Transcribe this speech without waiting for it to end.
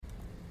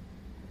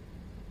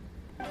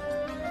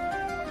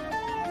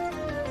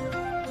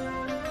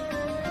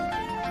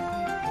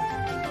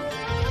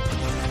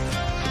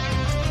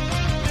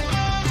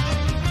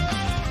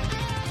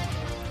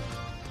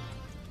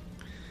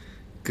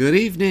Good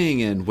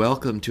evening and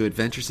welcome to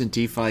Adventures in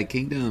DeFi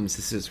Kingdoms.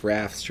 This is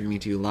Raph streaming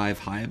to you live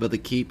high above the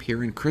keep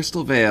here in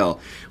Crystal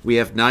Vale. We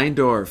have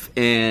Neindorf,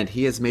 and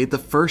he has made the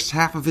first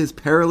half of his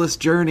perilous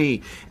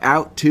journey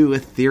out to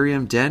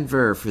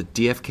ETHDenver for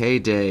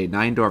DFK Day.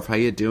 Neindorf, how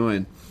you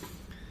doing?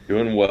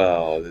 Doing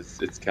well.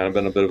 It's kind of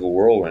been a bit of a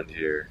whirlwind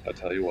here. I'll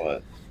tell you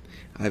what.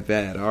 I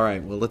bet. All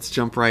right, well, let's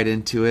jump right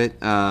into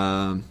it.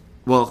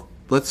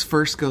 Let's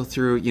first go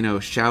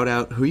through, shout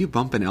out who you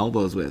bumping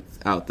elbows with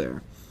out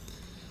there.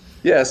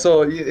 Yeah,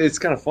 so it's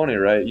kind of funny,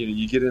 right?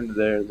 You get into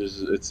there.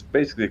 It's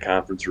basically a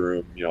conference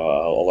room, a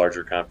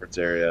larger conference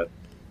area,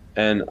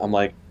 and I'm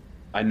like,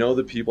 I know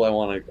the people I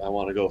want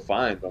to go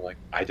find, but I'm like,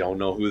 I don't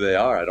know who they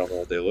are. I don't know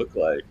what they look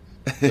like.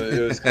 So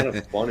it was kind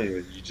of funny.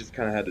 You just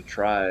kind of had to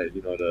try,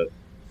 to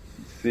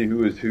see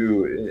who is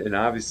who, and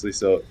obviously,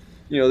 so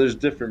there's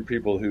different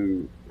people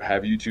who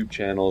have YouTube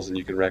channels, and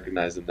you can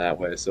recognize them that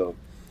way. So,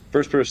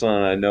 first person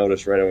I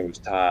noticed right away was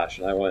Tosh,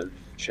 and I went and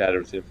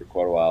chatted with him for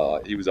quite a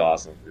while. He was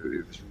awesome.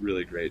 It was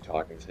really great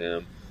talking to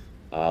him.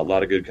 A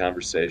lot of good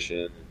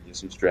conversation,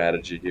 some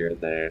strategy here and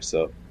there.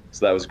 So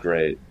that was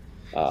great.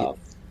 And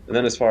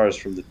then as far as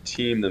from the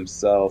team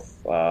themselves,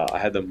 I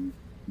had the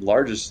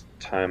largest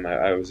time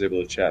I was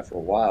able to chat for a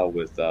while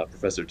with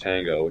Professor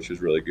Tango, which was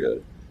really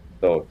good.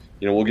 So,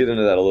 we'll get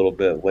into that a little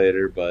bit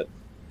later, but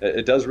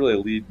it does really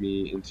lead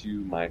me into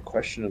my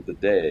question of the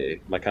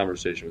day, my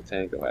conversation with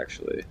Tango,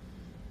 actually.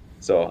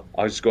 So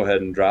I'll just go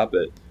ahead and drop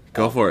it.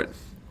 Go for it.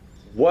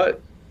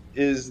 What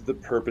is the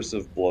purpose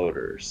of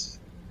bloaters?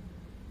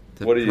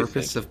 The What do you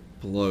purpose think? of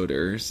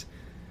bloaters.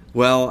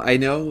 Well, I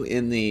know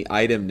in the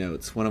item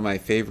notes, one of my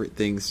favorite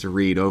things to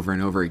read over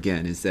and over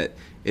again is that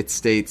it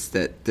states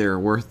that they're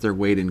worth their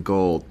weight in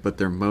gold, but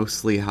they're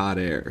mostly hot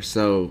air.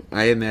 So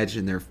I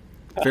imagine they're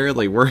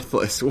fairly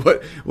worthless.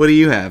 What do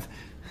you have?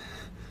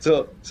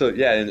 So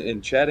yeah,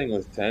 in chatting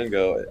with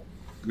Tango,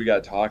 we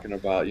got talking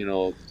about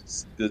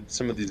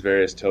some of these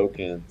various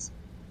tokens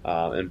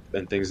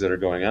and things that are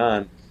going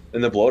on,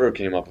 and the bloater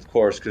came up, of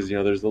course, because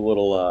there's the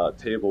little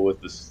table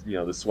with this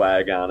the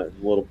swag on it,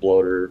 and the little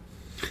bloater,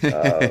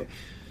 uh,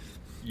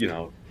 you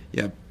know,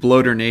 Yeah,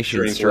 Bloater Nation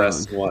drink strong.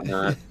 less and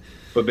whatnot.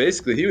 But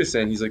basically, he was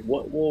saying, he's like,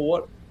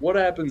 what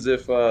happens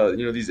if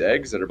these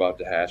eggs that are about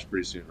to hatch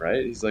pretty soon,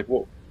 right? He's like,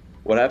 well,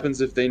 what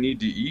happens if they need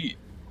to eat,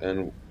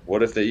 and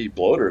what if they eat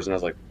bloaters? And I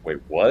was like, wait,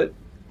 what?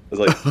 I was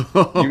like,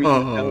 you mean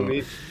to tell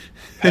me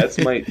pets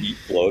might eat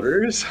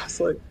bloaters? I was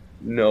like,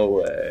 no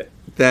way.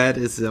 That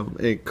is some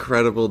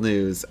incredible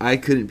news. I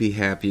couldn't be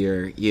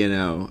happier.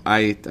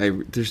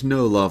 There's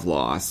no love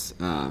loss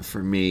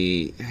for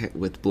me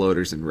with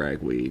bloaters and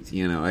ragweed.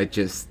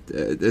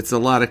 It's a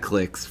lot of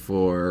clicks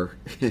for,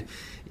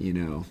 you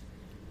know,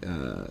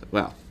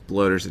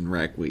 bloaters and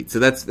ragweed. So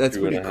that's Two and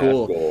pretty a half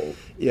cool. gold.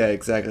 Yeah,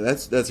 exactly.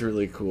 That's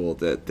really cool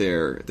that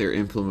they're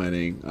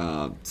implementing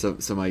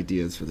some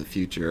ideas for the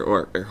future,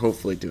 or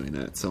hopefully doing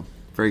that. So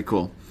very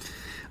cool.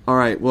 All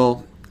right.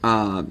 Well,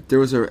 there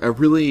was a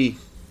really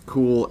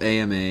cool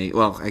AMA.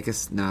 Well, I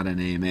guess not an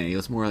AMA. It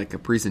was more like a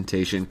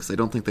presentation because I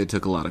don't think they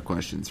took a lot of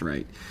questions,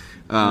 right?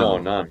 No,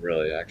 Um, not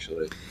really,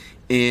 actually.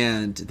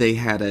 and they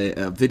had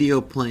a video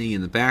playing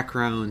in the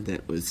background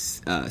that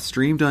was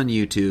streamed on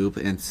YouTube,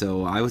 and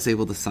so I was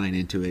able to sign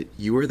into it.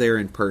 You were there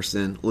in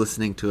person,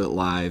 listening to it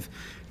live.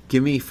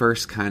 Give me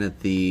first kind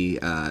of the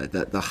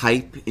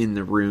hype in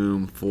the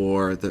room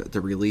for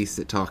the release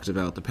that talked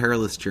about the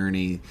perilous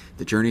journey,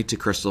 the journey to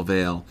Crystal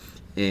Vale,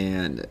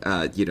 and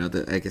I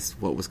guess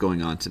what was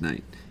going on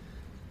tonight.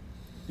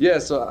 Yeah,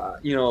 so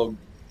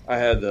I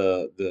had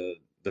the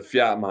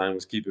fiat mine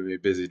was keeping me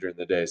busy during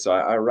the day, so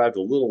I arrived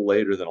a little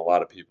later than a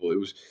lot of people. It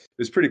was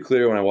pretty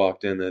clear when I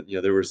walked in that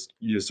there was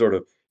sort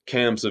of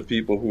camps of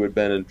people who had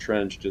been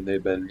entrenched, and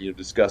they've been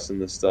discussing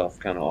this stuff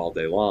kind of all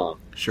day long.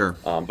 Sure.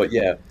 But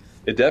yeah,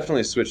 it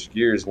definitely switched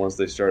gears once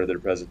they started their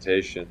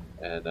presentation,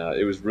 and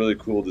it was really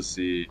cool to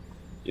see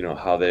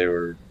how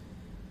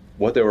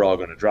what they were all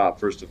going to drop,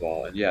 first of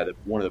all. And yeah,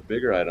 one of the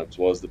bigger items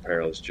was the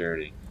perilous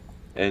journey.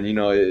 And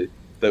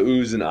the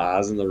oohs and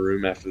ahs in the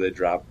room after they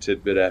dropped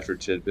tidbit after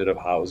tidbit of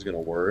how it was going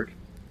to work.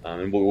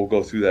 And we'll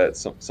go through that,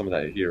 some of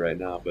that here right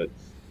now. But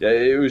yeah,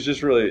 it was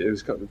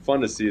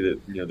fun to see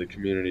that the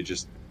community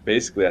just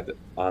basically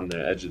on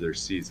the edge of their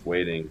seats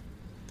waiting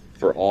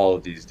for all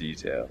of these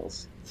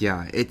details.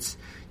 Yeah, it's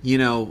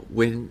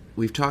when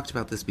we've talked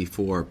about this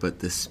before, but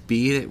the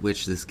speed at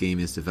which this game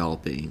is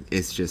developing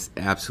is just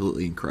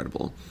absolutely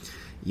incredible.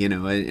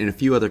 And a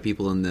few other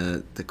people in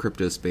the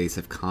crypto space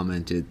have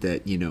commented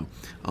that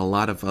a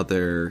lot of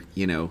other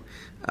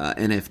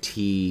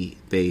NFT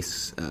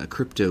based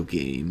crypto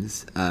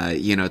games, their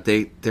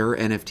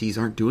NFTs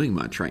aren't doing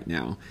much right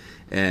now.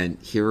 And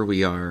here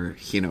we are,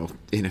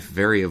 in a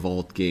very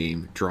evolved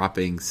game,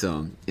 dropping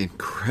some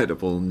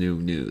incredible new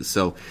news.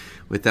 So,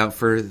 without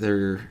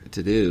further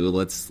ado,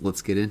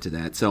 let's get into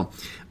that. So,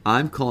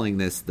 I'm calling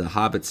this the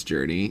Hobbit's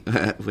Journey,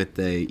 with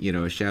a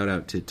shout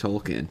out to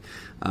Tolkien.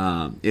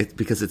 It's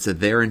because it's a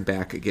there and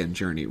back again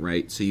journey,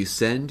 right? So you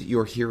send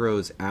your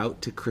heroes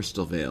out to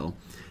Crystal Vale.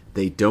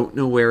 They don't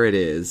know where it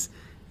is,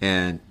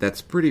 and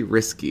that's pretty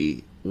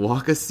risky.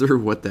 Walk us through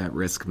what that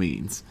risk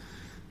means.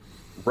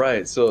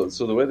 Right. So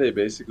the way they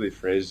basically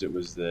phrased it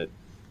was that,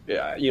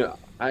 yeah,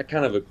 I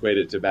kind of equate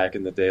it to back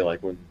in the day,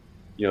 like when,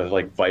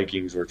 like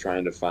Vikings were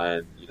trying to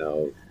find,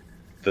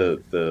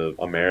 the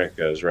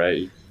Americas,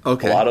 right?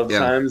 A Okay, lot of yeah,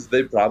 times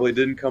they probably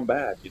didn't come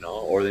back,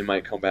 or they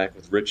might come back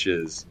with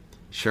riches.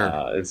 sure.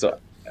 And so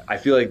I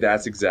feel like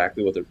that's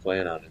exactly what they're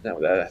playing on.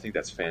 And I think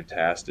that's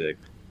fantastic.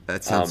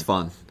 That sounds Um,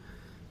 fun.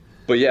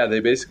 but yeah, they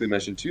basically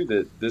mentioned too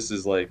that this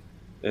is like,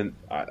 and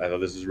I thought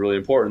this is really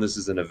important. This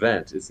is an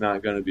event. It's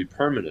not going to be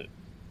permanent.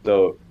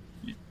 So,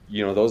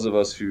 those of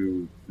us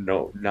who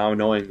know now,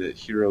 knowing that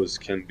heroes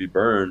can be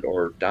burned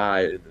or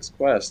die in this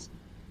quest,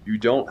 you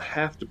don't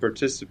have to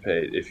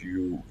participate if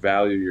you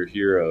value your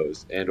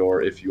heroes and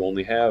or if you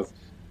only have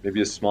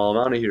maybe a small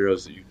amount of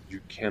heroes that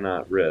you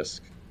cannot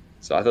risk.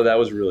 So I thought that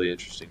was really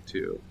interesting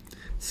too.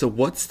 So,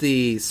 what's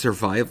the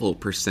survival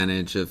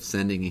percentage of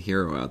sending a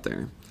hero out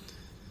there?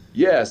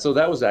 Yeah, so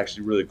that was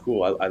actually really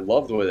cool. I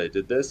love the way they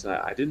did this, and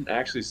I didn't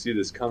actually see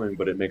this coming,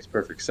 but it makes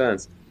perfect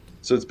sense.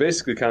 So it's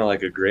basically kind of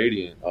like a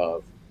gradient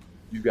of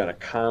you've got a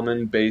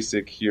common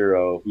basic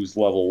hero who's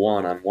level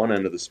one on one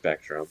end of the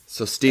spectrum,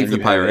 So, Steve and the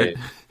you have pirate, a,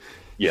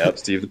 yep,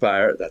 Steve the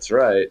Pirate, that's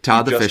right.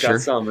 He Todd the just got fisher.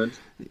 summoned,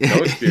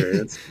 no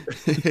experience.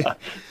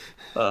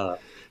 uh,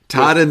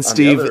 Todd but and on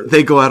the Steve, other,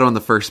 they go out on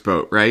the first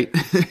boat, right?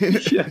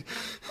 yeah,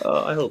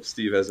 I hope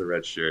Steve has a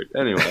red shirt.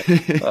 Anyway,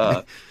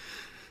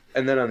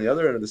 and then on the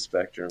other end of the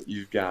spectrum,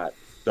 you've got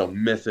the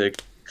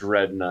mythic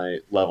Dread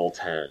Knight level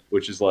 10,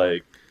 which is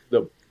like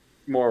the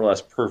more or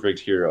less perfect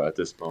hero at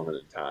this moment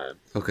in time.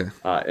 Okay.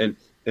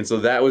 And so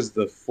that was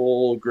the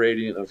full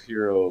gradient of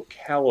hero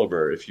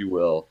caliber, if you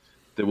will,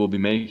 that we'll be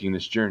making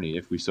this journey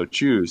if we so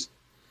choose.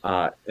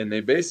 And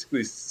they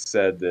basically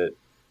said that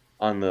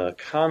on the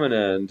common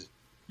end,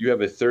 you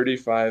have a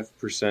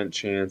 35%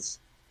 chance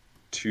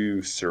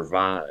to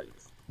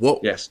survive.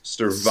 Whoa. Yes,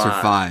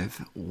 survive.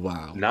 Survive.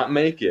 Wow. Not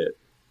make it,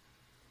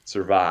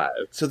 survive,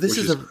 So this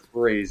which is is a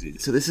crazy.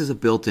 so this is a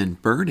built-in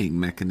burning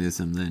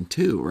mechanism then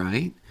too,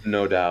 right?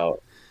 No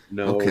doubt.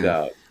 No Okay.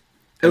 doubt.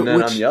 And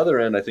then on Which the other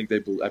end, I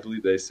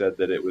believe they said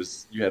that it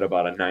was you had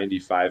about a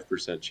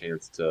 95%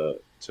 chance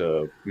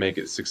to make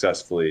it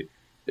successfully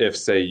if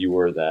say you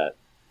were that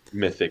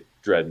mythic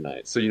dread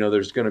knight. So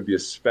there's going to be a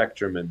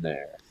spectrum in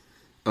there.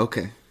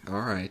 okay.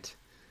 All right.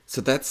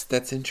 So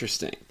that's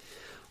interesting.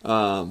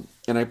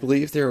 And I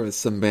believe there was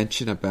some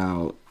mention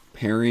about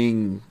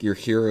pairing your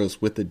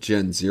heroes with a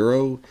Gen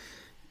Zero.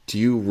 Do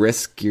you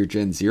risk your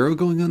Gen Zero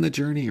going on the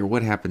journey, or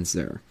what happens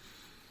there?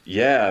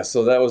 Yeah,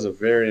 so that was a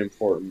very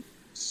important,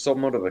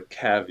 somewhat of a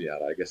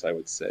caveat, I guess I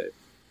would say.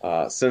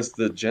 Since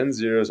the Gen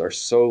Zeros are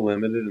so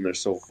limited and they're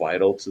so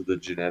vital to the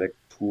genetic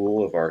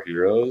pool of our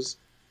heroes,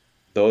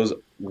 those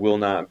will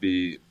not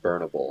be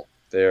burnable.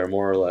 They are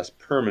more or less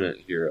permanent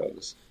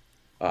heroes,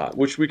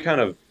 which we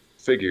kind of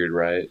figured,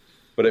 right?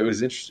 But it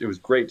was interesting. It was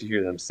great to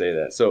hear them say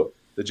that. So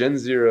the Gen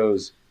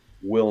Zeros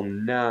will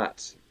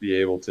not be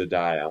able to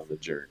die on the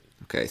journey.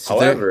 Okay, so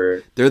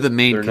However, they're the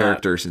main they're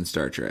not characters in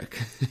Star Trek.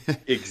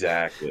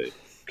 exactly.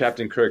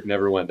 Captain Kirk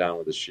never went down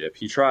with the ship.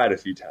 He tried a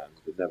few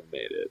times, but never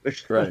made it.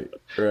 Right,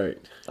 right.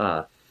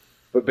 uh,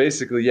 but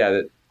basically,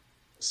 yeah.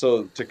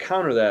 So to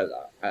counter that,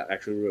 I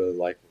actually really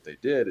like what they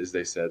did is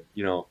they said,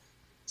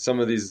 some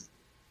of these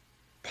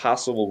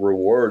possible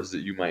rewards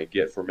that you might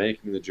get for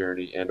making the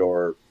journey and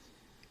or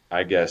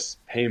I guess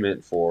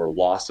payment for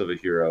loss of a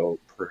hero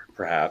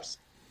perhaps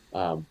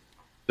um,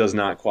 does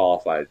not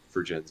qualify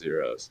for Gen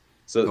Zeros.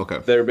 So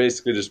Okay. they're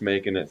basically just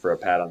making it for a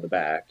pat on the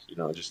back,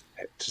 just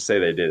to say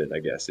they did it, I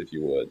guess, if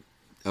you would.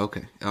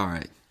 Okay. All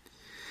right.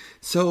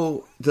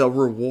 So the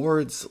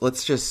rewards,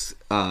 let's just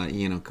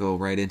go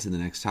right into the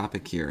next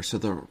topic here. So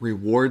the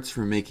rewards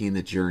for making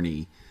the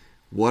journey,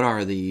 what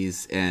are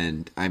these?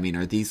 And I mean,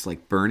 are these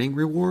like burning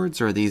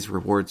rewards, or are these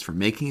rewards for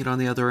making it on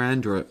the other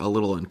end, or a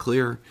little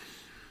unclear?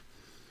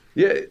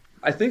 Yeah,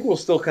 I think we'll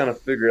still kind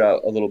of figure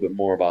out a little bit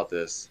more about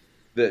this.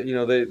 That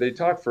they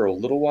talked for a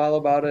little while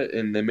about it,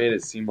 and they made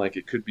it seem like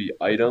it could be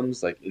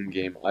items, like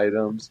in-game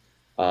items.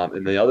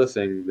 And the other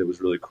thing that was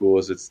really cool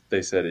is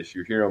they said if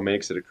your hero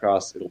makes it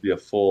across, it'll be a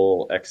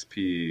full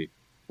XP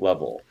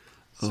level.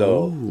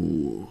 So,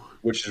 Oh,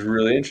 which is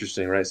really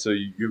interesting, right? So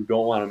you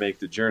don't want to make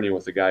the journey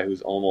with a guy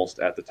who's almost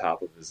at the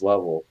top of his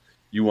level.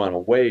 You want to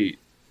wait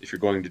if you're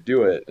going to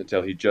do it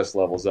until he just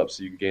levels up,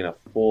 so you can gain a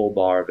full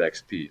bar of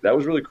XP. That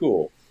was really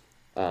cool.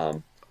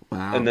 Um,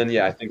 and wow. then,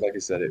 yeah, I think, like I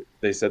said,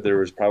 they said there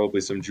was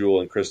probably some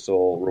jewel and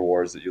crystal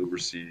rewards that you'll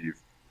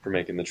receive for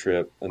making the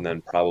trip, and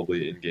then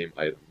probably in-game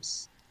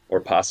items,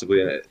 or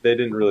possibly. And they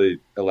didn't really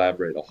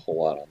elaborate a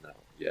whole lot on that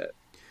yet.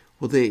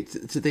 Well, did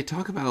they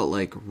talk about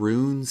like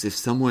runes? If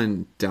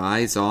someone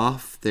dies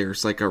off,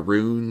 there's like a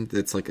rune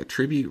that's like a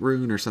tribute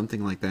rune or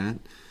something like that.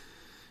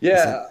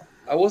 Is that Yeah,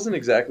 I wasn't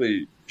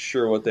exactly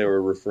sure what they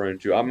were referring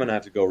to. I'm gonna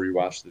have to go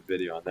rewatch the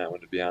video on that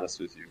one, to be honest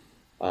with you.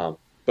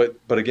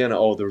 But again,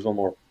 oh, there was one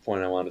more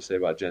point I wanted to say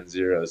about Gen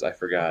Zeros. I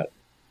forgot.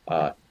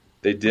 Uh,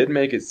 they did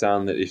make it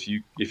sound that if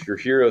your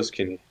heroes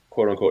can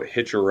quote unquote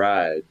hitch a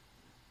ride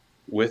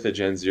with a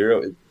Gen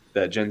Zero,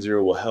 that Gen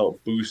Zero will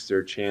help boost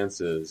their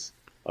chances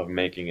of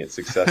making it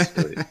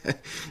successfully.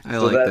 I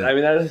So like that, that. I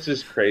mean, that is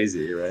just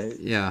crazy, right?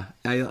 Yeah,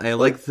 I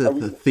Like, like the are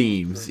we the gonna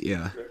themes. for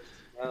Yeah, trips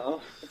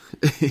now?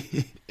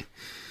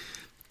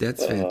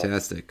 that's Uh,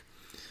 fantastic.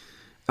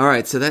 All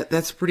right, so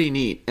that's pretty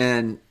neat.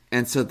 And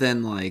so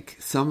then like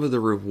some of the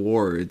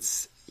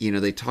rewards,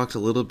 they talked a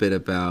little bit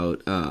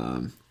about.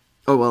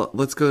 Oh well,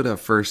 let's go to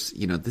first.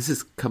 This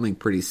is coming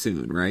pretty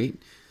soon, right?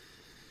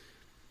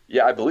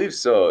 yeah, I believe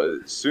so.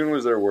 Soon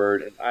was their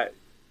word, and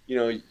you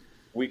know,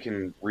 we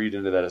can read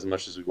into that as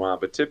much as we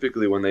want, but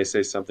typically when they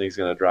say something's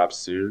going to drop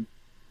soon,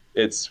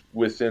 it's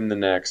within the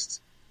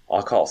next,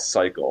 I'll call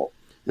cycle,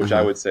 Uh which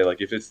I huh. would say,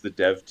 like, if it's the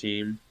dev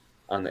team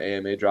on the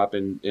AMA drop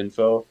in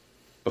info,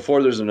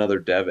 before there's another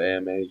dev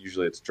AMA,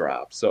 usually it's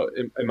dropped. So,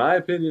 in my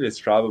opinion,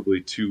 it's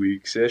probably 2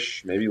 weeks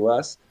ish, maybe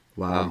less.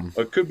 Wow.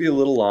 It could be a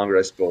little longer,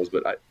 I suppose,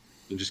 but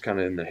just kind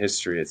of in the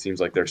history, it seems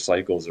like their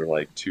cycles are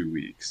like 2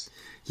 weeks.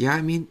 Yeah,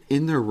 I mean,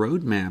 in their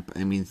roadmap,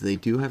 I mean, they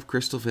do have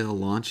Crystal Vale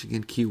launching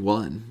in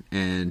Q1,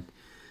 and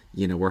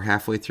we're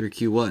halfway through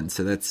Q1,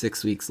 so that's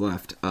 6 weeks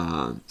left.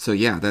 So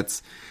yeah,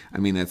 that's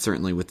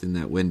certainly within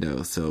that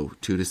window. So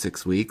 2 to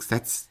 6 weeks,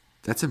 that's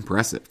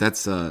impressive.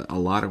 That's a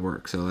lot of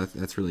work. So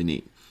that's really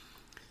neat.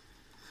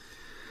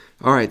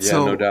 All right, Yeah,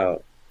 no so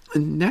doubt. the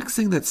next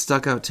thing that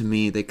stuck out to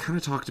me, they kind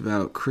of talked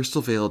about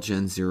Crystal Vale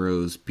Gen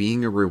Zeros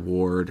being a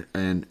reward,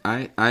 and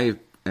I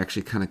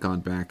actually kind of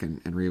gone back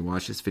and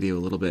rewatched this video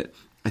a little bit.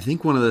 I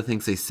think one of the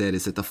things they said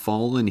is that the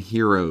fallen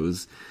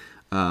heroes,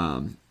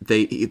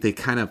 they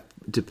kind of,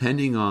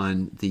 depending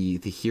on the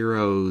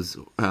heroes,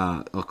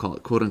 I'll call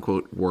it quote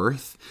unquote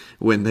worth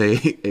when they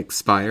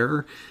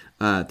expire,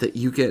 that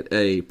you get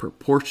a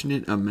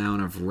proportionate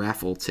amount of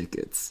raffle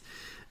tickets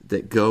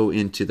that go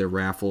into the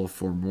raffle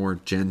for more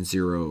Gen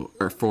Zero,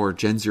 or for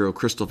Gen Zero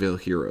Crystal Vale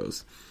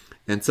heroes.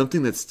 And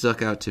something that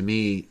stuck out to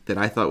me that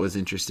I thought was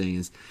interesting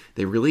is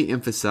they really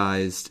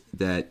emphasized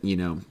that,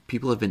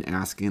 people have been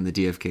asking the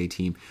DFK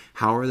team,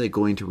 how are they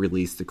going to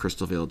release the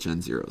Crystal Vale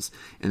Gen Zeros?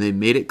 And they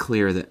made it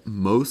clear that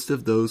most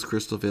of those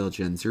Crystal Vale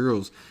Gen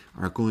Zeros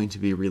are going to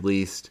be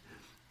released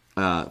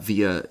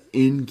via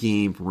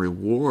in-game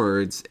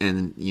rewards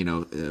and,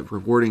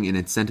 rewarding and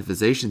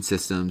incentivization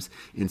systems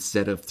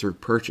instead of through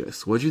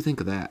purchase. What do you think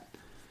of that?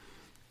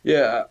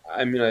 Yeah,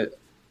 I mean,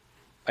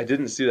 I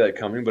didn't see that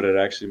coming, but it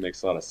actually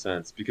makes a lot of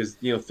sense because,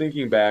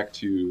 thinking back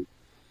to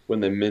when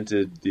they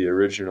minted the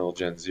original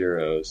Gen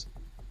Zeros,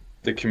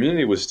 the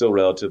community was still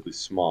relatively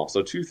small.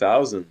 So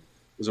 2000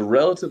 was a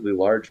relatively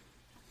large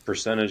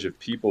percentage of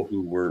people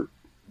who were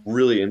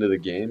really into the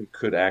game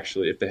could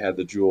actually, if they had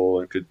the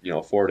jewel and could,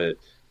 afford it,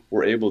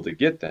 were able to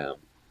get them.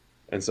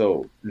 And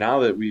so now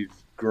that we've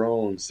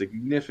grown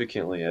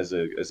significantly as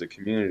a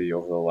community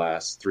over the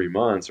last 3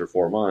 months or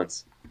 4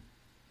 months,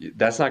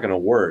 that's not going to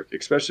work,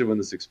 especially when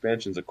this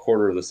expansion is a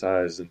quarter of the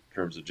size in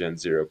terms of Gen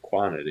Zero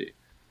quantity.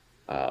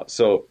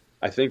 So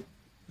I think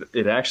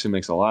it actually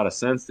makes a lot of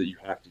sense that you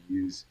have to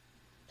use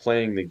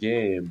playing the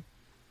game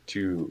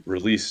to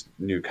release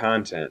new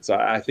content. So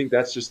I think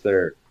that's just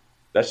their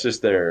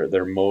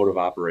mode of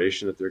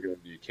operation that they're going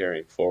to be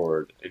carrying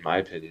forward, in my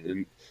opinion.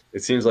 And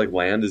it seems like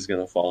land is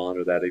going to fall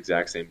under that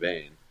exact same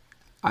vein.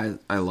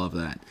 I love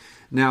that.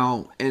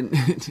 Now,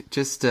 and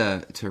just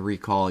to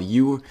recall,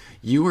 you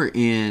were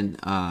in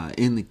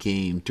the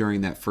game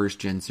during that first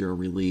Gen Zero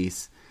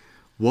release.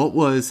 What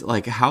was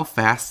like? How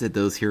fast did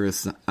those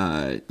heroes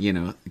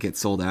get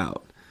sold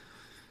out?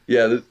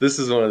 Yeah, this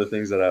is one of the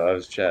things that I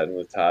was chatting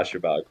with Tosh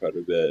about quite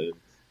a bit.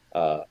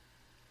 Uh,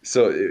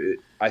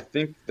 I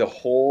think the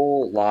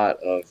whole lot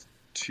of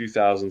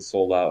 2000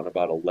 sold out in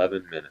about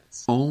 11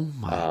 minutes. Oh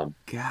my Um,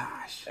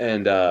 gosh!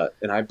 and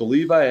I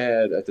believe I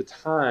had at the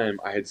time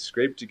I had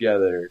scraped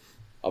together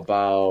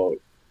about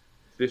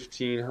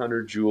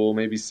 1,500 jewel,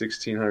 maybe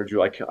 1,600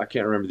 jewel. I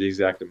can't remember the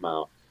exact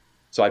amount.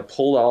 So I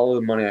pulled all of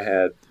the money I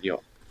had,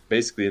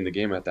 basically in the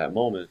game at that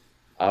moment,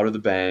 out of the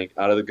bank,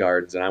 out of the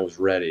gardens, and I was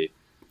ready.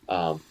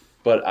 Um,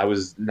 but I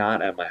was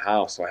not at my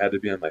house, so I had to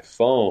be on my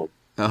phone.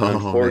 And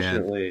Oh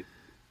man!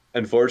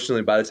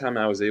 unfortunately, by the time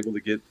I was able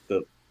to get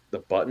the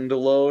button to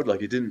load,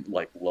 like it didn't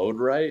like load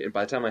right, and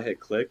by the time I hit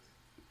click,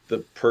 the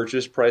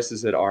purchase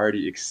prices had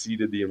already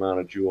exceeded the amount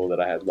of jewel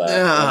that I had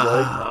left, and I'm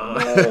like, oh Oh,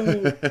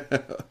 no.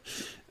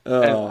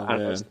 And oh I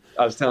was, man!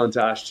 I was telling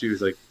Tosh too,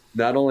 it's like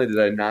not only did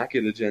I not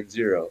get a Gen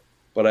Zero,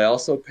 but I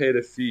also paid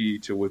a fee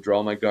to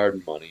withdraw my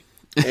garden money,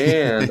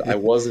 and I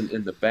wasn't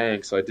in the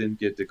bank, so I didn't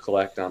get to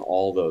collect on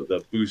all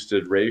the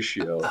boosted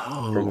ratio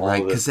Oh from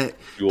right, all because the that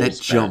jewels that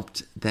spent.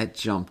 jumped that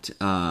jumped.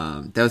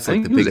 That was I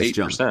like the think it was biggest eight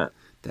jump. percent.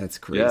 That's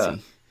Yeah.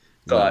 crazy.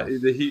 So Wow.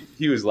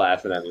 he was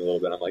laughing at me a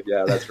little bit. I'm like,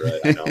 yeah, that's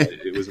right. I know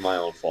it was my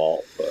own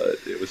fault, but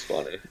it was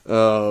funny.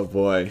 Oh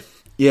boy.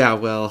 Yeah,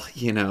 well,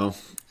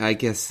 I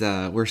guess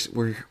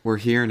we're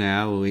here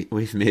now.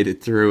 We've made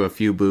it through a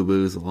few boo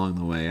boos along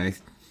the way. I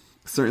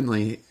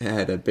certainly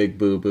had a big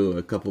boo boo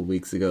a couple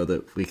weeks ago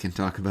that we can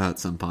talk about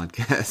some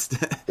podcast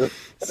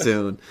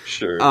soon.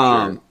 Sure, Um,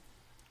 sure.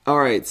 All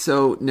right,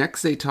 so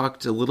next they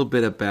talked a little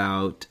bit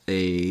about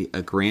a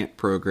grant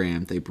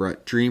program. They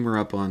brought Dreamer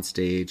up on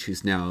stage,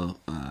 who's now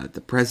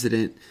the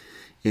president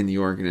in the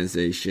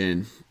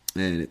organization,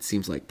 and it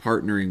seems like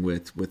partnering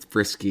with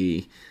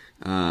Frisky.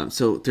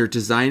 So they're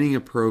designing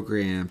a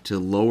program to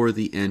lower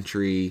the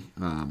entry,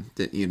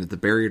 the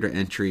barrier to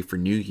entry for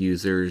new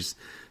users.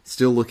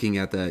 Still looking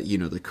at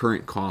the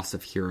current cost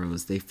of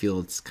heroes, they feel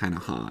it's kind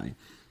of high.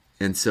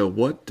 And so,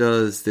 what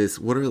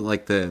are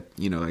like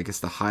I guess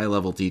the high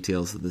level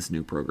details of this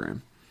new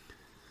program?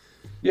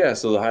 Yeah,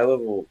 so the high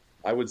level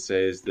I would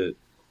say is that,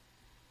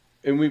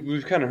 and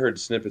we've kind of heard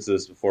snippets of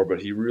this before,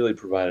 but he really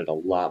provided a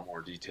lot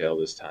more detail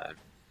this time.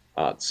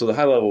 So the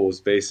high level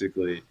was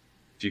basically,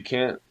 if you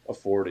can't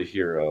afford a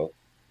hero,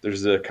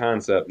 there's a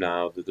concept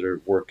now that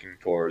they're working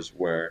towards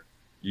where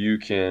you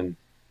can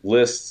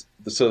list.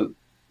 So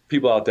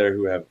people out there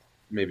who have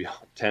maybe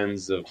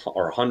tens of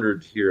or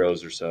 100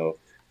 heroes or so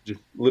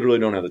just literally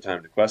don't have the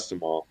time to quest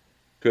them all,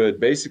 could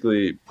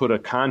basically put a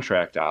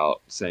contract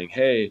out saying,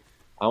 "Hey,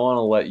 I want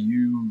to let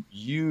you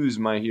use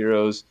my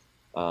heroes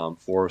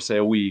for say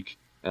a week,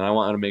 and I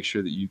want to make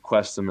sure that you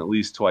quest them at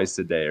least twice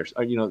a day, or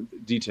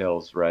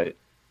details, right?"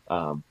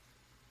 Um,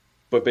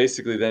 but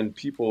basically, then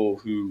people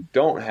who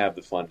don't have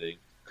the funding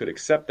could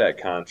accept that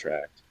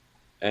contract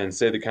and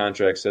say the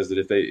contract says that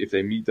if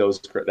they meet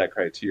that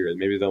criteria,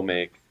 maybe they'll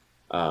make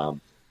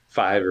um,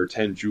 5 or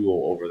 10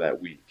 jewel over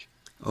that week.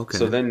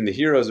 So Okay, then the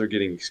heroes are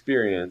getting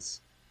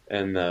experience,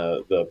 and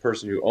the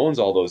person who owns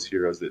all those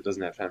heroes that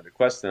doesn't have time to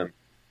quest them,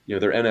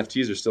 their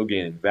NFTs are still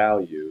gaining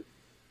value,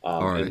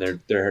 all and right,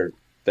 they're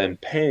then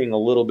paying a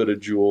little bit of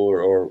jewel,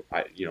 or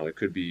it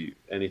could be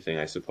anything,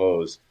 I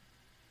suppose,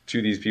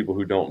 to these people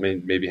who don't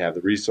maybe have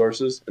the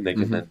resources, and they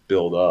can hmm then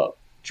build up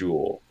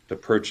jewel to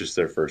purchase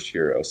their first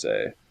hero,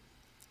 say.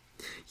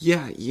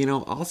 yeah.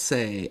 I'll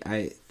say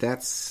I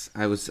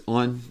was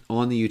on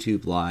the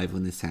YouTube live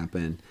when this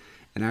happened,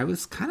 and I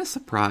was kind of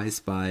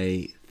surprised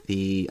by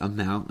the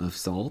amount of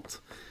salt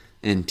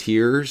and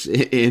tears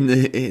in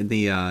the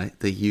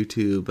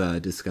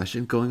YouTube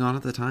discussion going on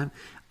at the time.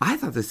 I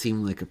thought this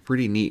seemed like a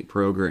pretty neat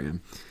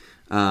program.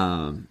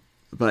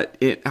 But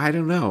I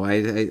don't know.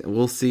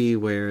 We'll see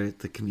where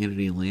the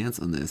community lands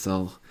on this.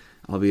 I'll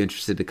be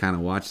interested to kind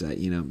of watch that.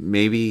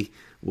 Maybe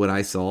what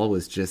I saw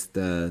was just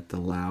the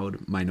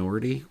loud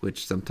minority,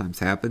 which sometimes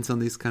happens on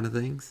these kind of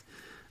things.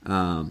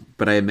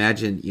 But I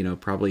imagine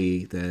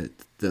probably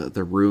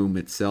the room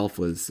itself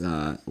was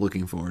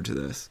looking forward to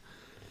this.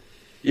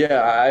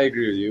 Yeah, I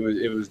agree with you.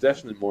 It was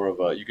definitely more of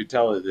a, you could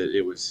tell that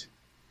it was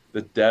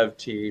the dev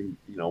team,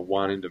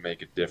 wanting to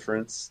make a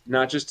difference,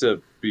 not just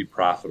to be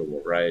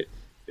profitable, right?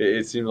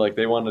 It seemed like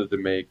they wanted to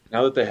make,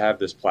 now that they have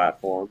this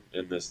platform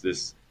and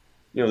this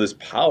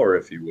power,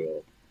 if you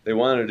will, they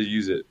wanted to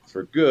use it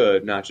for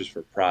good, not just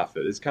for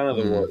profit. It's kind of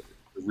Mm.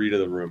 the read of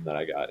the room that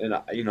I got, and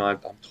I'm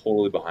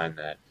totally behind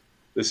that.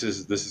 This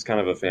is kind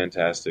of a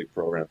fantastic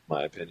program, in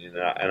my opinion,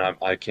 and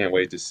I can't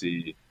wait to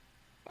see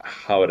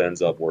how it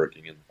ends up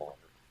working in the long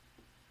run.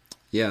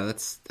 Yeah,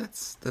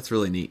 that's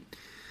really neat.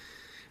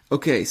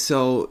 Okay,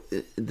 so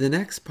the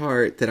next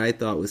part that I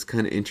thought was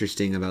kind of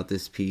interesting about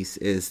this piece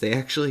is they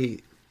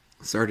actually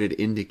started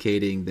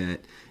indicating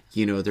that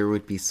there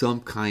would be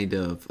some kind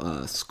of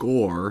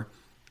score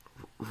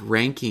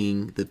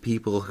ranking the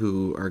people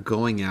who are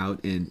going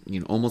out and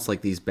almost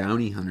like these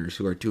bounty hunters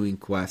who are doing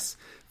quests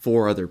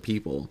for other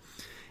people.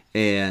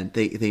 And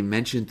they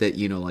mentioned that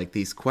like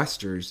these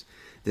questers,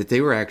 that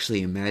they were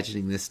actually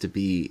imagining this to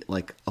be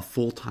like a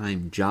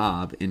full-time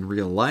job in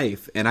real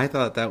life. And I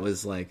thought that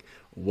was like,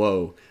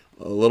 whoa,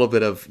 a little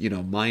bit of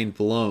mind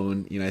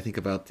blown. I think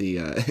about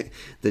the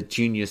the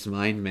genius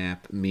mind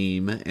map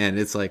meme, and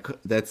it's like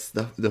that's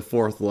the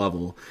fourth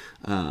level.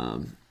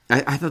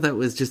 I thought that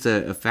was just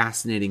a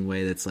fascinating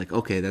way. That's like,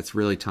 okay, that's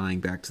really tying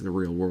back to the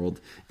real world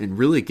and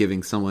really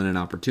giving someone an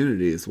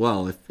opportunity as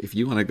well. If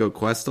you want to go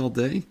quest all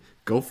day,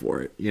 go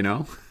for it.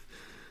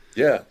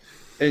 Yeah.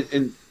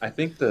 And I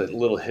think the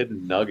little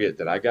hidden nugget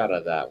that I got out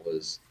of that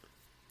was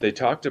they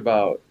talked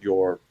about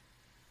your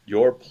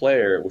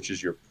player, which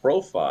is your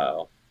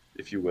profile,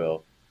 if you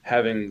will,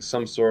 having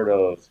some sort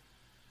of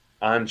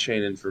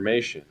on-chain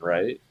information,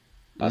 right?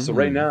 So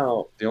right Mm-hmm.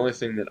 now, the only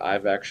thing that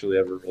I've actually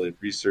ever really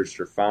researched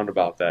or found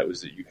about that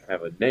was that you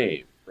have a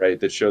name, right,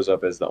 that shows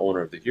up as the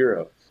owner of the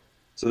hero.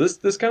 So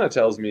this kind of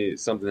tells me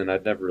something that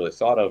I'd never really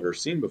thought of or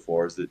seen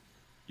before is that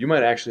you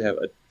might actually have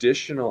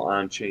additional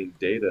on-chain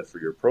data for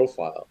your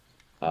profile,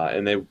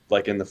 and they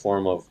like in the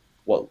form of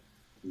what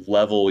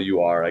level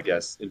you are, I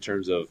guess, in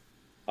terms of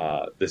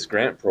this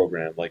grant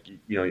program. Like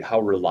how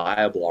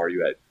reliable are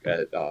you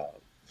at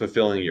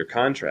fulfilling your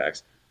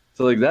contracts?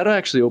 So like that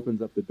actually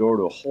opens up the door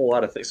to a whole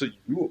lot of things. So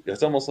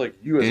it's almost like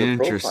you as a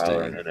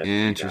profiler in Interesting.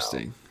 NFT now.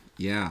 Interesting.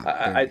 Yeah.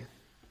 I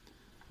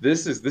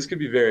this could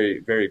be very,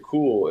 very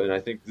cool, and I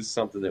think this is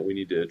something that we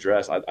need to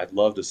address. I'd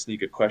love to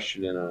sneak a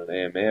question in on an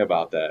AMA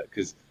about that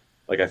because,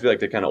 like, I feel like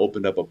they kind of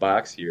opened up a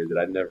box here that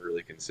I'd never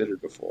really considered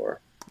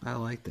before. I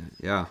like that.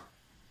 Yeah.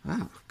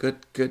 Wow.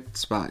 Good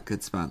spot.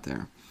 Good spot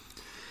there.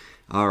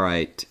 All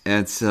right.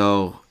 And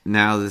so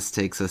now this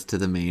takes us to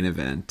the main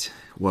event,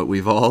 what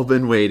we've all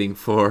been waiting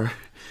for.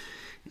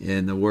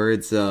 In the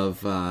words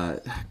of,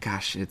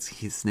 gosh, it's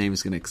his name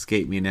is going to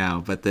escape me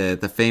now, but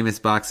the famous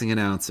boxing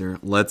announcer,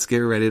 let's get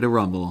ready to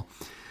rumble.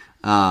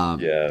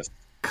 Yes.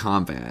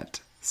 Combat.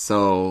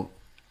 So,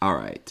 all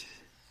right.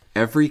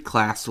 Every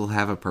class will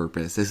have a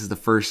purpose. This is the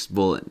first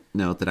bullet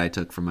note that I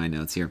took from my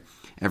notes here.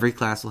 Every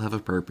class will have a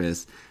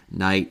purpose.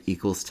 Knight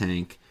equals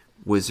tank.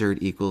 Wizard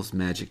equals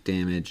magic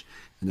damage.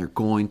 And they're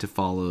going to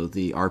follow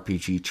the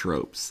RPG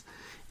tropes.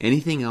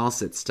 Anything else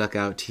that stuck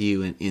out to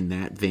you in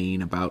that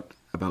vein about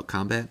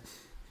combat?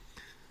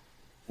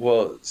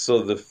 Well,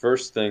 so the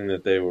first thing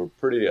that they were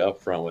pretty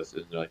upfront with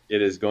is like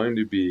it is going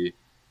to be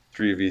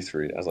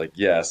 3v3. I was like,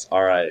 yes,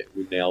 all right,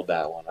 we nailed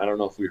that one. I don't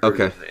know if we heard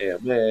Okay. it in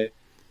the AMA,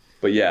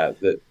 but yeah,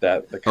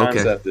 that the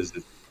Okay. concept is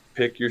to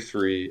pick your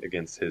three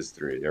against his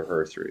three or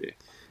her three.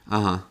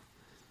 Uh huh.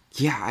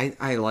 Yeah,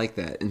 I like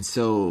that. And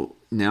so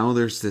now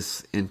there's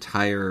this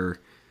entire,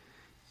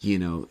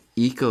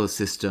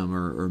 ecosystem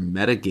or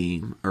meta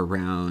game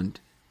around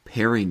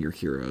pairing your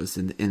heroes.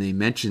 And they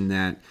mentioned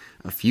that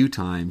a few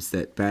times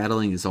that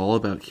battling is all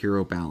about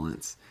hero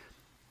balance.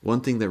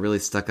 One thing that really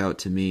stuck out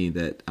to me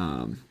that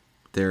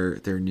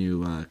their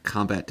new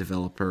combat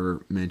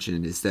developer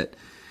mentioned is that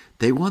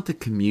they want the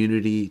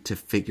community to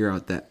figure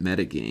out that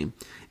metagame.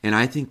 And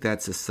I think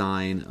that's a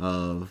sign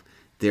of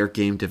their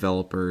game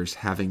developers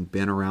having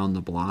been around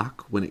the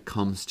block when it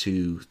comes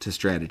to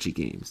strategy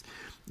games.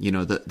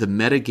 The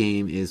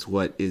metagame is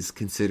what is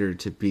considered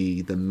to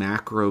be the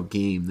macro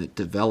game that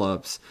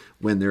develops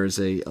when there's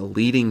a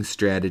leading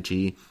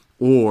strategy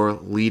or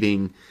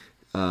leading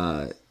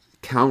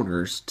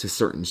counters to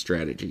certain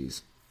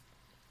strategies.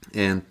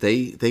 And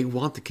they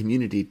want the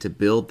community to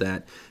build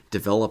that,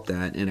 develop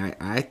that, and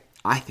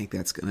I think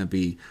that's going to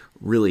be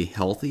really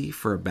healthy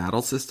for a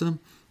battle system.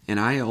 And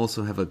I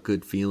also have a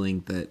good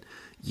feeling that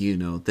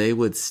they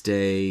would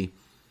stay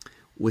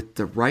with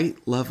the right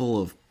level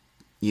of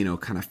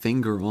kind of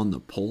finger on the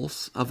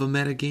pulse of a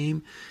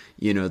metagame.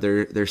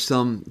 There's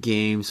some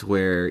games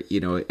where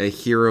a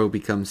hero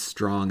becomes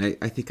strong.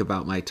 I think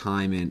about my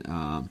time in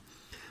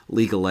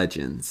League of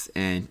Legends,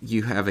 and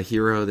you have a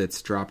hero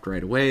that's dropped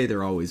right away.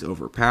 They're always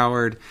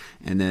overpowered,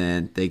 and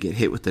then they get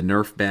hit with the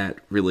Nerf bat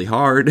really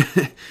hard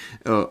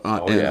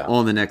Oh yeah.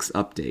 on the next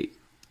update.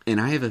 And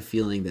I have a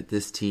feeling that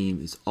this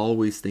team is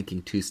always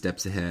thinking two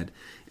steps ahead,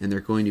 and they're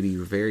going to be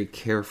very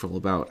careful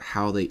about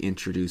how they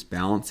introduce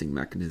balancing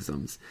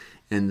mechanisms.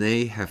 And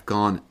they have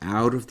gone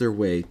out of their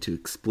way to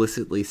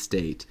explicitly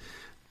state,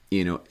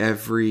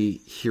 every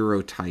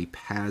hero type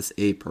has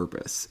a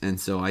purpose. And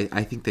so I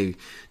think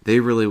they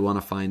really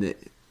want to find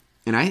it.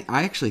 And I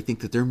actually think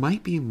that there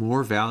might be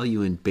more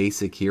value in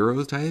basic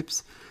hero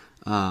types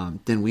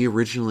than we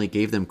originally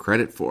gave them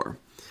credit for.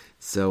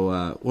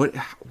 So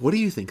what do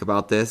you think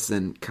about this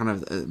and kind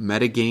of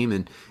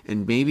metagame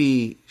and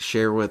maybe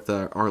share with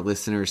our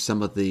listeners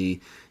some of the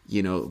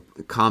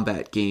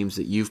combat games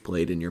that you've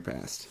played in your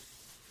past?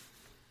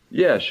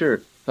 Yeah,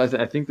 sure. I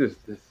think this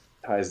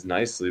ties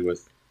nicely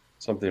with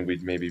something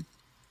we'd maybe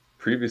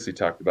previously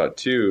talked about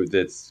too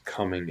that's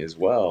coming as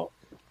well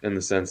in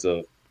the sense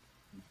of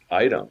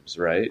items,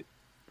 right?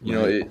 You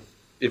know, Right.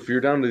 if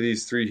you're down to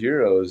these three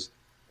heroes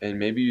and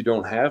maybe you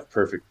don't have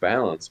perfect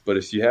balance, but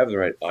if you have the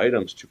right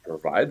items to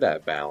provide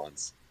that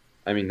balance,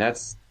 I mean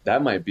that's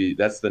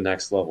the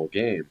next level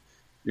game.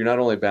 You're not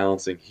only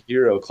balancing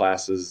hero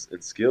classes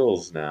and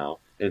skills now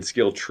and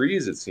skill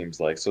trees it seems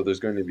like, so there's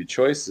going to be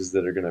choices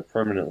that are going to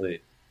permanently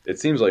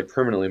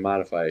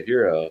modify a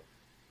hero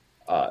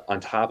on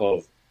top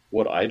of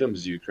what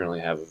items you currently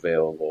have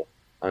available,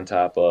 on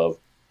top of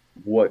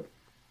what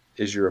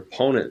is your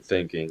opponent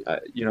thinking?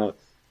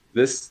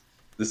 This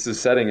this is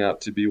setting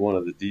up to be one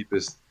of the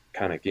deepest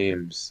kind of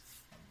games,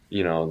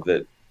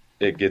 that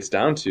it gets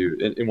down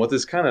to. And what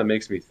this kind of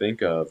makes me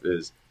think of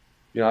is,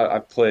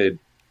 I've played.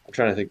 I'm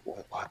trying to think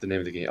what the name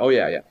of the game. Oh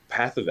yeah, yeah,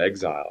 Path of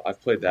Exile.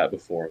 I've played that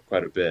before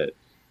quite a bit.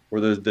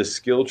 Where the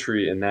skill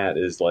tree in that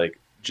is like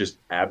just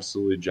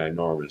absolutely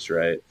ginormous,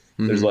 right?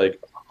 There's Mm-hmm. like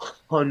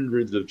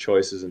hundreds of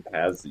choices and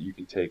paths that you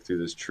can take through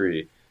this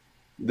tree.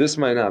 This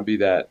might not be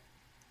that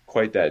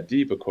quite that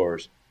deep, of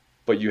course,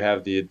 but you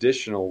have the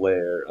additional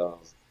layer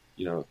of,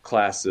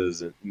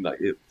 classes and like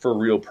for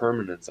real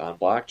permanence on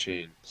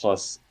blockchain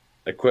plus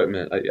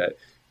equipment.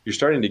 You're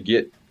starting to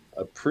get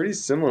a pretty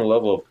similar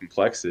level of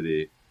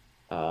complexity,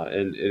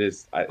 and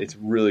it's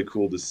really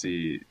cool to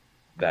see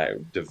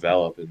that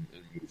develop and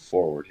move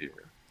forward here.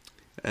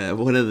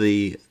 One of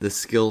the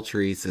skill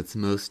trees that's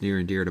most near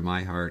and dear to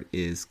my heart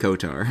is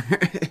Kotar.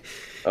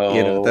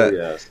 Oh That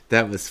yes.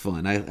 that was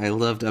fun. I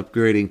loved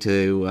upgrading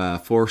to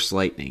Force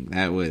Lightning.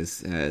 That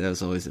was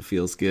always it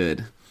feels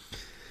good.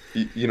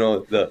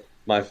 The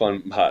my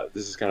fun.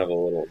 This is kind of a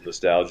little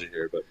nostalgia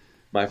here, but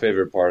my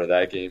favorite part of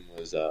that game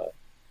was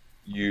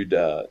you'd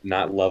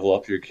not level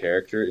up your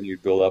character and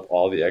you'd build up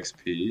all the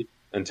XP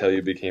until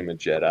you became a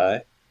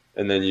Jedi.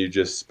 and then you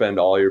just spend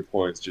all your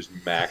points just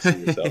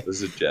maxing yourself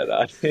as a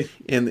Jedi.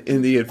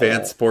 In the uh,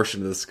 advanced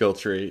portion of the skill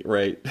tree,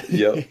 right?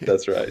 yep,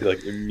 that's right.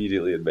 Like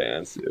immediately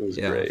advanced. It was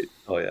Yeah. great.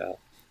 Oh yeah.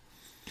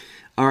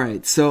 All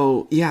right,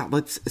 so yeah,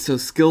 so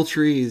skill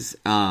trees,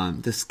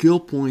 the skill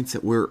points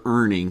that we're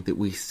earning that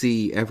we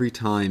see every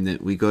time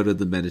that we go to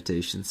the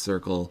meditation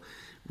circle,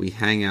 we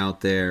hang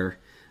out there,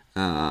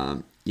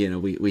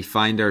 we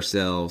find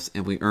ourselves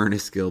and we earn a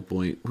skill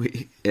point.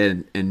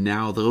 And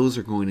now those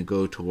are going to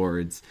go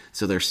towards,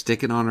 so they're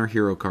sticking on our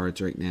hero cards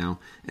right now,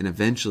 and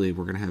eventually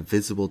we're going to have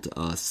visible to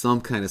us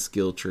some kind of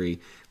skill tree,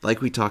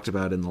 like we talked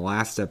about in the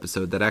last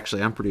episode. That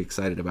actually I'm pretty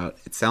excited about.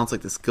 It sounds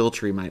like the skill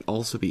tree might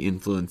also be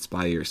influenced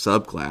by your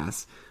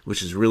subclass,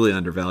 which is really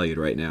undervalued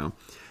right now.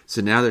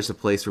 So now there's a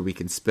place where we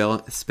can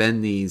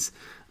spend these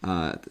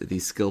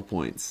skill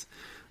points.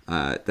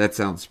 That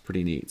sounds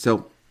pretty neat.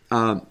 So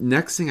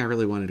next thing I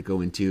really wanted to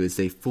go into is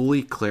they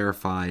fully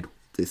clarified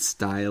the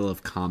style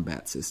of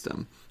combat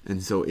system.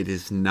 And so it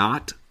is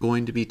not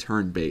going to be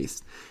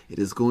turn-based. It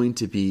is going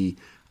to be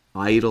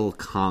idle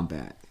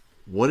combat.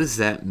 What does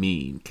that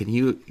mean? Can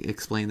you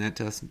explain that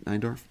to us,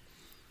 Neindorf?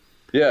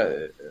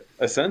 Yeah,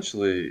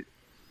 essentially,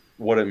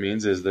 what it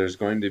means is there's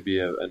going to be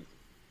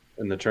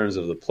in the terms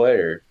of the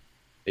player,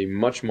 a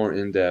much more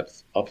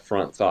in-depth,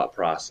 upfront thought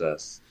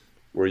process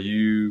where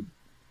you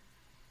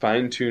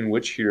fine-tune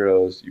which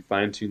heroes, you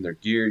fine-tune their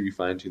gear, you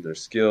fine-tune their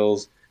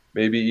skills.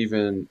 Maybe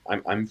even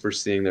I'm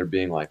foreseeing there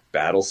being like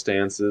battle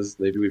stances.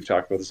 Maybe we've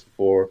talked about this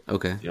before.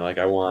 Okay. Like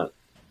I want,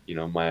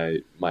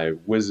 my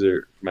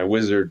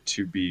wizard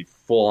to be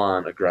full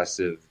on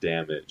aggressive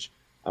damage.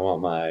 I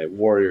want my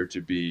warrior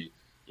to be,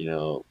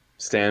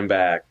 stand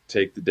back,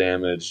 take the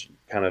damage,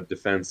 kind of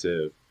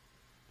defensive.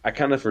 I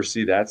kind of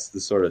foresee that's the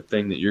sort of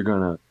thing that you're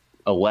gonna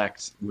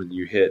elect when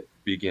you hit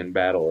begin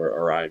battle,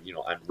 or I'm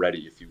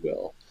ready, if you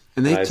will.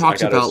 And And they I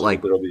talked gotta about assume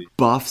like that there'll be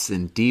buffs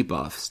and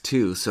debuffs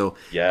too. So I'm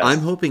yes,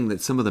 hoping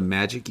that some of the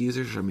magic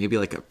users, or maybe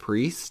like a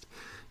priest,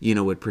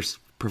 would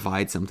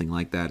provide something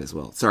like that as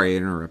well. Sorry, I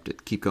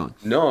interrupted. Keep going.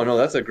 no, no,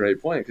 that's a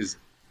great point because,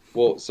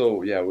 well,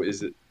 so yeah,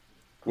 is it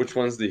which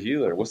one's the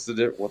healer? What's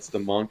the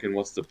monk and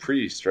what's the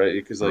priest, right?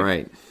 Because like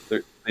Right.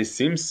 they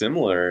seem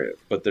similar,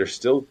 but their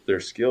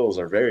skills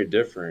are very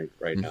different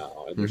right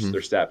now, and Mm-hmm.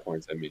 their stat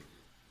points. I mean,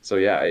 so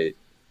yeah,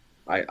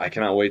 I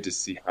cannot wait to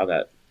see how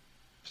that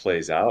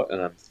plays out,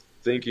 and I'm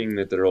thinking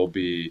that there will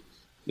be,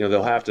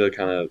 they'll have to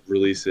kind of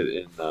release it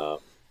in.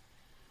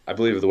 I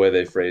believe the way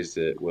they phrased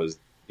it was,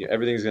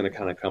 everything's going to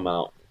kind of come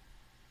out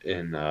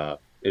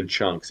in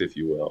chunks, if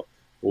you will.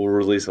 We'll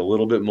release a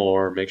little bit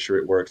more, make sure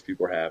it works,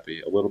 people are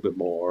happy. A little bit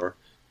more.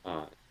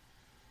 Uh,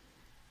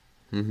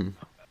 Mm-hmm.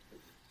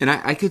 And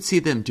I could see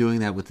them doing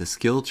that with the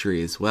skill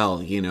tree as well,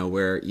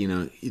 where,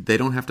 they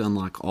don't have to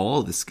unlock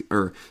all the,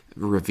 or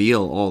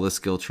reveal all the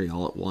skill tree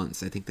all at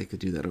once. I think they could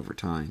do that over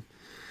time.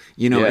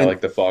 yeah, And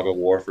like the fog of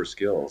war for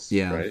skills,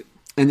 yeah. right?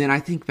 And then I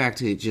think back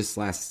to just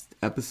last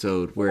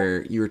episode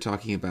where you were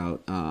talking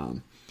about,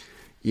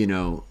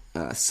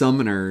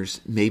 summoners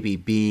maybe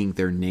being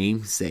their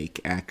namesake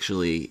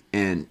actually,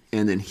 and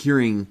then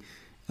hearing,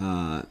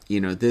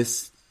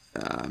 this,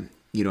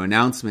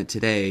 announcement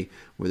today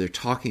where they're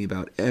talking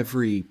about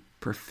every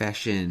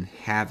profession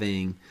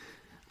having,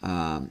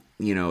 or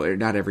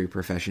not every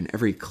profession,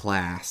 every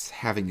class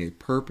having a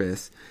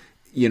purpose.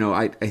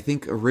 I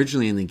think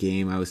originally in the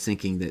game I was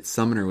thinking that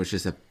summoner was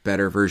just a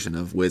better version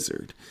of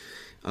wizard.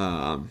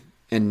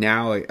 And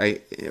now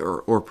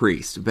or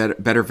priest,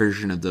 better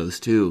version of those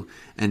two.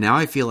 And now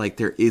I feel like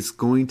there is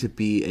going to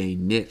be a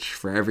niche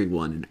for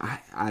everyone, and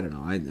I don't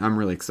know. I'm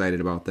really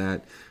excited about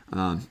that,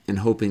 and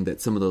hoping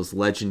that some of those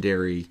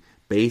legendary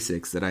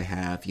basics that I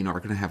have, are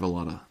going to have a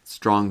lot of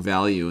strong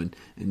value, and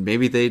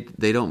maybe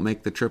they don't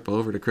make the trip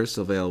over to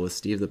Crystal Vale with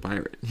Steve the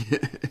Pirate.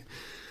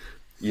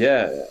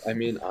 Yeah, I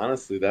mean,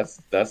 honestly, that's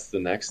the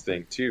next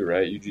thing too,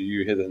 right?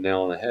 You hit the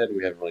nail on the head.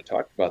 We haven't really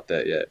talked about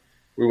that yet.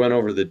 We went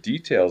over the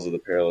details of the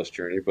perilous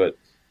journey, but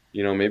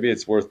maybe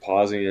it's worth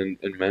pausing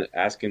and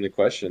asking the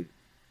question: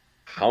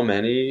 how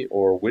many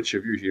or which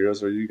of your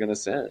heroes are you going to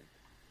send?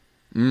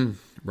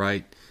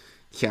 Right?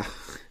 Yeah.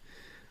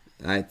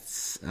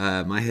 It's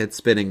my head's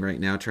spinning right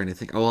now, trying to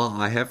think. Oh, well,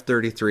 I have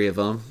 33 of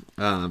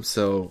them.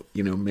 So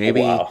Oh,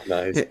 maybe wow,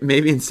 nice.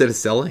 instead of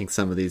selling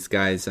some of these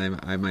guys,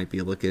 I might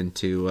be looking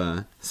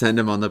to send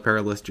them on the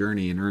perilous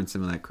journey and earn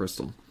some of that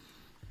crystal.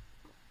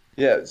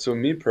 Yeah, so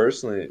me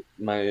personally,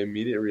 my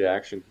immediate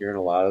reaction hearing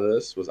a lot of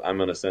this was I'm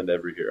going to send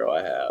every hero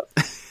I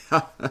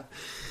have.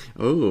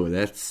 Oh,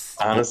 that's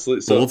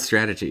Honestly, so bold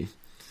strategy.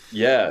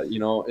 yeah,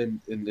 and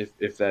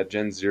if that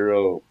Gen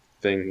Zero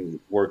thing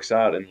works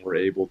out and we're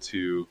able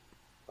to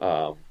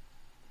um,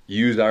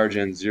 use our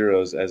Gen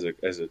Zeros as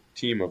a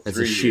team of As a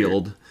three here,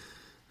 shield.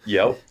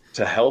 yep,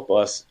 to help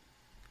us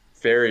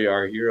ferry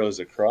our heroes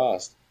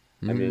across.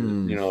 I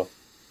mean, Mm.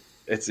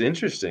 it's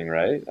interesting,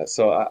 right?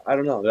 So I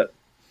don't know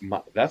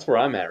that's where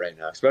I'm at right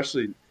now.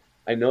 Especially,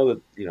 I know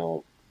that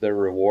their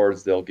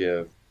rewards they'll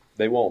give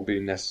they won't be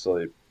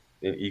necessarily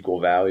in equal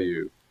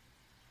value,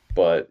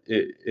 but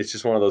it's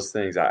just one of those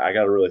things. I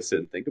got to really sit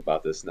and think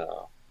about this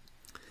now.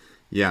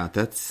 Yeah,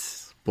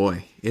 that's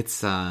boy.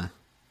 It's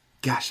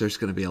gosh, there's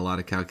going to be a lot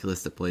of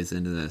calculus that plays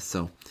into this.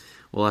 So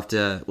we'll have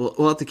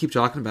to keep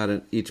talking about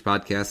it each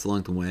podcast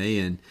along the way,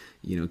 and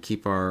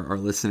keep our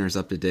listeners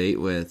up to date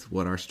with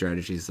what our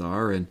strategies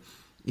are, and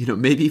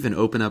maybe even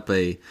open up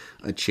a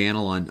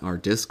channel on our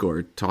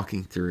Discord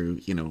talking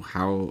through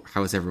how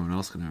is everyone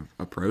else going to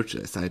approach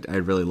this.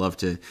 I'd really love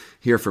to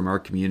hear from our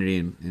community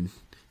and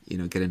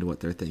get into what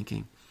they're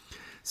thinking.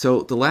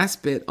 So the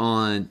last bit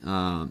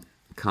on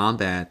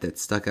combat that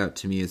stuck out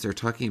to me is they're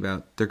talking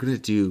about they're going to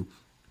do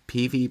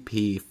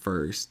PvP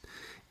first,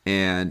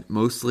 and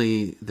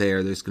mostly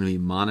there's going to be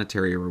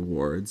monetary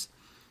rewards,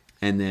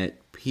 and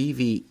that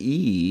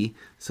PvE,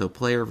 so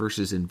player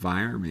versus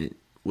environment,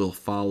 will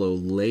follow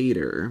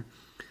later,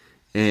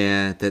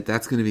 and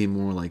that's going to be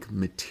more like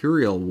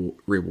material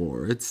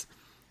rewards.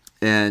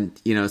 And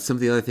some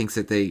of the other things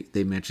that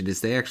they mentioned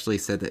is they actually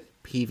said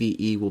that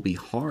PvE will be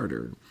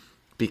harder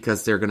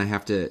because they're going to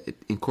have to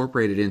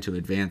incorporate it into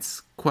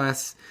advanced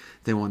quests.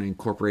 They want to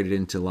incorporate it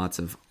into lots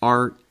of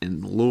art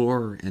and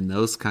lore and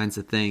those kinds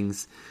of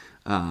things.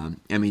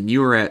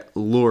 You were at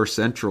Lore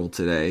Central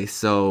today,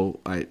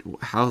 so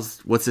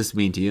what's this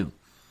mean to you?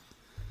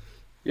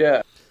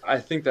 Yeah, I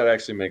think that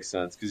actually makes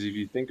sense because if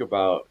you think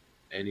about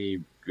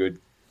any good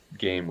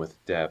game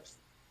with depth,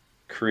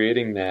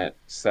 creating that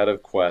set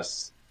of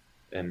quests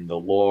and the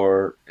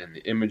lore and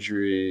the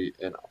imagery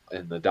and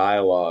the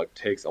dialogue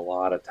takes a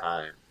lot of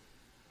time.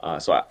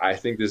 So I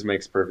think this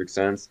makes perfect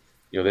sense.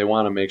 They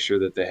want to make sure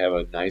that they have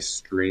a nice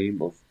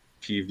stream of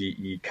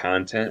PvE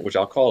content, which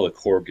I'll call the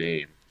core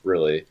game,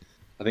 really.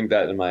 I think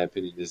that, in my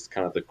opinion, is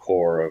kind of the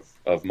core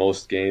of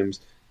most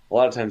games. A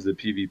lot of times the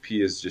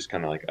PvP is just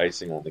kind of like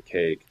icing on the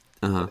cake.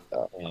 Uh-huh.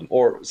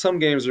 Or some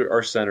games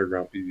are centered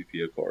around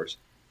PvP, of course.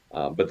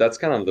 But that's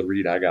kind of the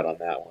read I got on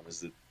that one,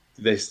 is that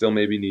they still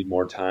maybe need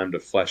more time to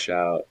flesh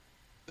out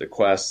the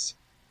quests.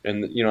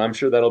 And, I'm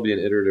sure that'll be an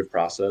iterative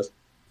process.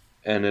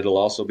 And it'll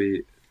also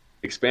be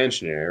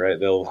expansionary, right?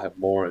 They'll have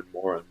more and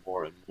more and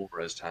more and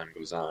more as time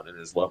goes on, and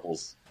as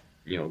levels,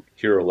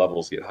 hero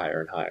levels get higher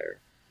and higher.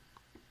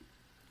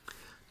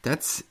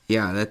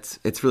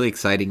 It's really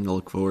exciting to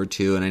look forward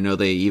to, and I know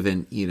they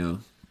even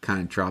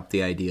kind of dropped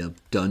the idea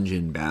of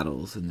dungeon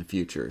battles in the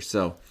future,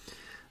 so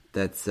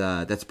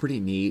that's pretty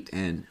neat.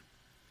 And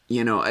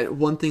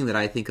one thing that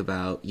I think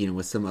about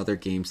with some other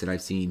games that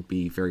I've seen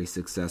be very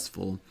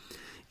successful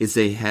is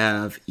they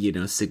have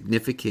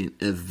significant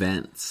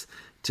events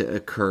to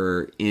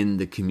occur in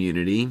the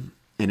community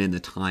and in the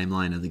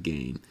timeline of the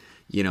game.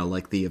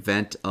 Like the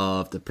event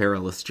of the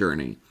Perilous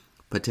Journey,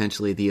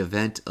 potentially the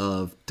event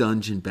of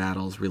dungeon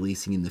battles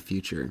releasing in the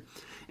future.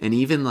 And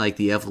even like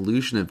the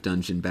evolution of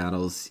dungeon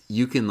battles,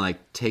 you can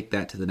like take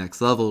that to the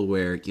next level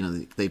where,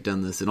 they've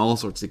done this in all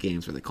sorts of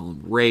games where they call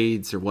them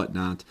raids or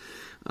whatnot,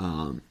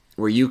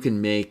 where you can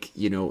make,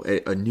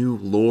 a new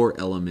lore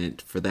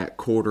element for that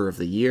quarter of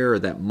the year or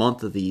that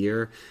month of the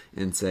year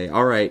and say,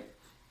 all right,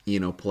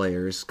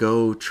 players,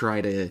 go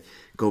try to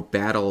go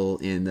battle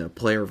in the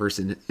player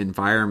versus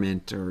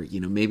environment, or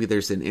maybe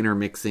there's an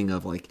intermixing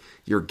of like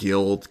your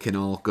guild can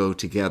all go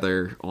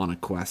together on a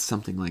quest,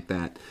 something like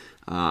that.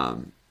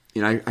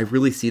 I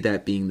really see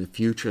that being the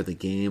future of the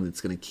game.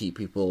 It's going to keep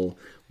people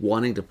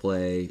wanting to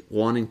play,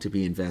 wanting to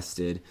be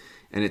invested,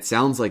 and it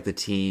sounds like the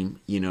team,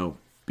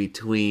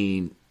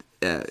 between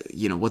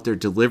what they're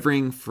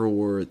delivering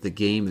for the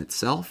game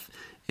itself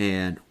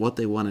and what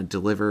they want to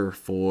deliver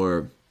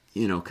for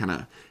kind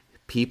of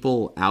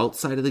people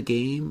outside of the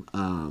game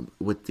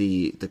with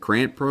the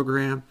grant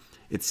program,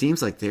 it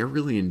seems like they're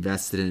really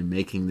invested in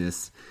making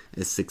this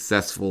a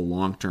successful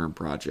long-term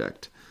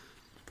project.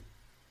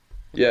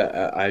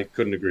 Yeah, I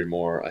couldn't agree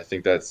more. I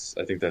think that's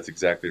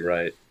exactly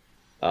right.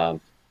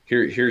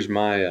 Here's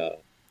my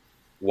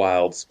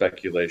wild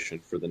speculation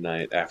for the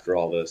night after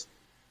all this.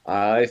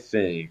 I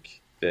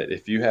think that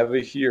if you have a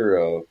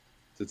hero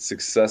that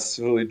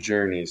successfully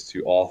journeys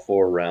to all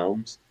four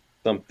realms,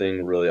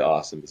 something really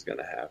awesome is going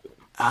to happen.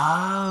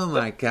 Oh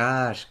my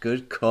gosh,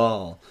 good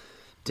call.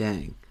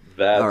 Dang.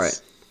 That's all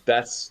right.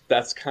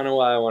 That's kind of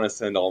why I want to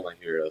send all my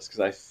heroes, because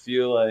I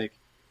feel like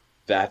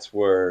that's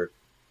where,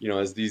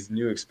 as these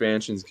new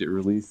expansions get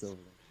released over the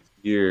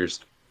next years,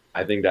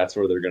 I think that's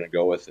where they're going to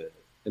go with it.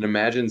 And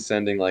imagine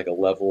sending like a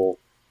level,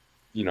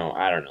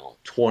 I don't know,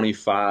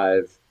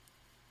 25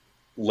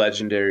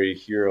 legendary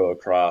hero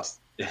across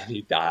and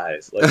he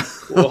dies. Like,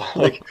 well,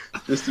 like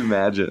just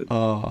imagine.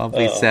 Oh, I'll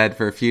be sad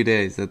for a few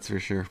days, that's for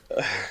sure.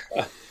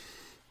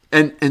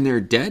 And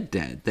they're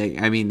dead.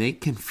 They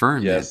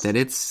confirmed Yes. that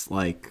it's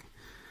like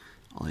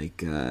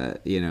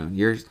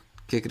you're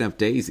kicking up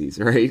daisies,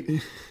 right?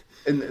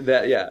 And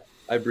that, yeah,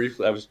 I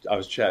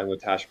was chatting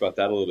with Tash about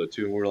that a little bit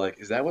too, and we were like,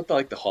 is that what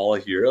the Hall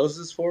of Heroes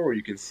is for, where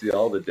you can see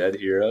all the dead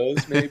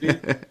heroes maybe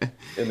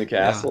in the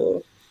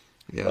castle?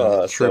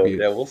 Yeah, tribute.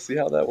 So yeah, we'll see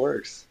how that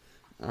works.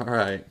 All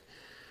right.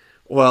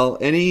 Well,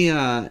 any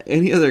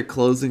other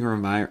closing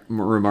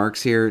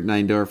remarks here,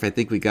 Neindorf? I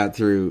think we got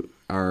through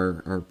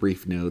our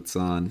brief notes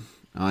on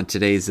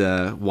today's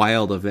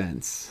wild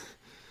events.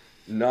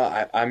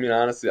 No, I mean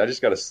honestly, I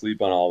just got to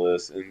sleep on all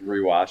this and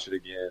rewatch it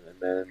again, and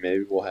then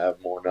maybe we'll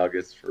have more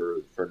nuggets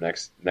for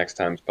next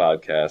time's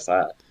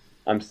podcast.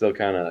 I'm still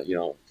kind of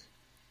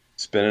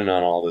spinning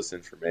on all this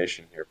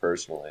information here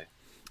personally.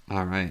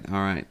 All right,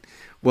 all right.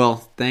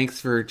 Well, thanks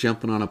for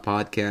jumping on a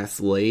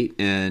podcast late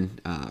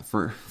and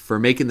for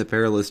making the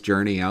perilous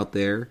journey out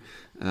there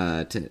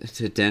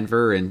to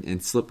Denver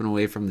and slipping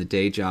away from the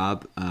day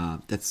job.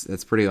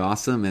 That's pretty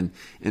awesome,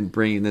 and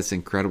bringing this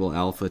incredible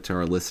alpha to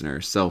our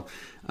listeners. So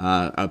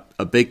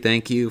a big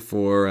thank you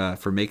for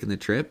making the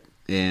trip.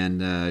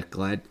 And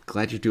glad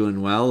you're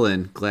doing well,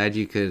 and glad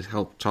you could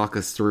help talk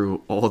us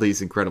through all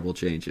these incredible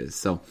changes.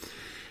 So,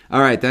 all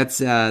right, that's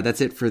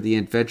it for the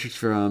Adventures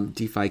from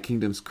DeFi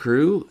Kingdom's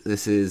crew.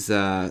 This is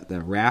the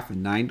Raph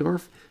and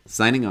Neindorf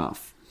signing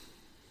off.